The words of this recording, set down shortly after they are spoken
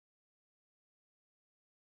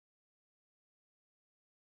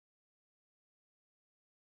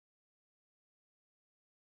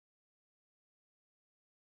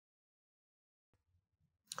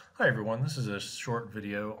Hi everyone, this is a short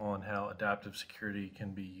video on how adaptive security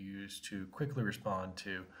can be used to quickly respond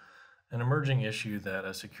to an emerging issue that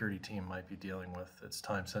a security team might be dealing with that's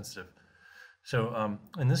time sensitive. So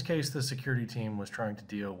in this case, the security team was trying to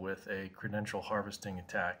deal with a credential harvesting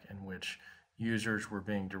attack in which users were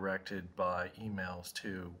being directed by emails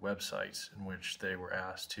to websites in which they were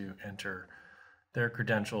asked to enter their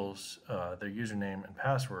credentials, their username and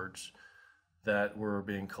passwords that were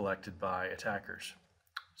being collected by attackers.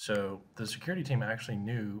 So the security team actually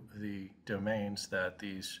knew the domains that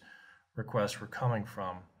these requests were coming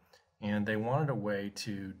from, and they wanted a way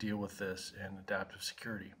to deal with this in adaptive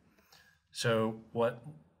security. So what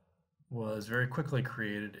was very quickly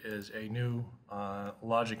created is a new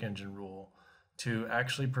logic engine rule to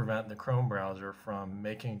actually prevent the Chrome browser from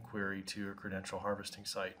making a query to a credential harvesting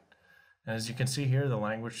site. And as you can see here, the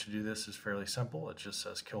language to do this is fairly simple. It just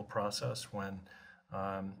says kill process when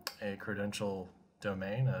a credential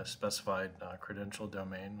domain, a specified credential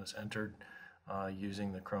domain was entered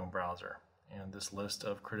using the Chrome browser. And this list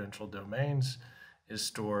of credential domains is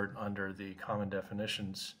stored under the common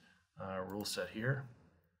definitions rule set here.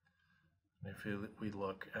 And if we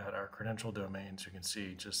look at our credential domains, you can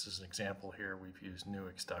see just as an example here, we've used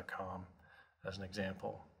Nuix.com as an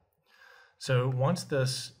example. So once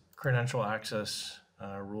this credential access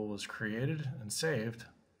rule was created and saved,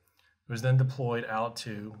 it was then deployed out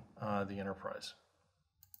to the enterprise.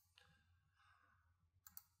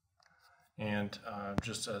 And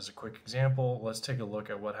just as a quick example, let's take a look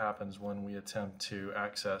at what happens when we attempt to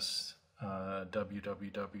access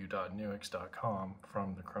www.nuix.com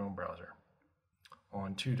from the Chrome browser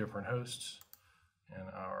on two different hosts in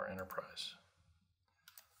our enterprise.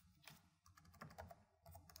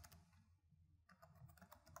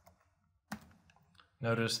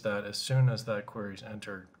 Notice that as soon as that query is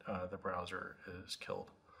entered, the browser is killed.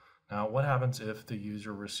 Now, what happens if the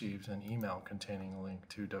user receives an email containing a link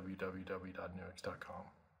to www.nuix.com?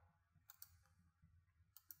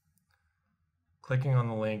 Clicking on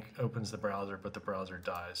the link opens the browser, but the browser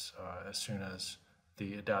dies as soon as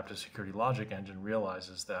the adaptive security logic engine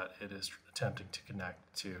realizes that it is attempting to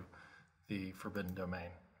connect to the forbidden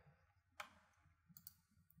domain.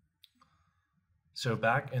 So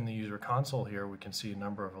back in the user console here, we can see a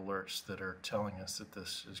number of alerts that are telling us that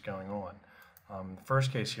this is going on. The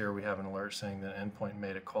first case here, we have an alert saying that an endpoint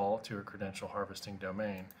made a call to a credential harvesting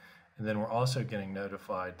domain, and then we're also getting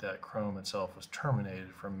notified that Chrome itself was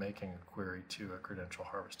terminated from making a query to a credential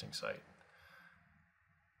harvesting site.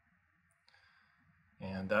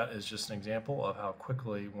 And that is just an example of how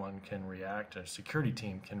quickly one can react, a security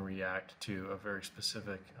team can react to a very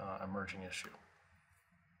specific emerging issue.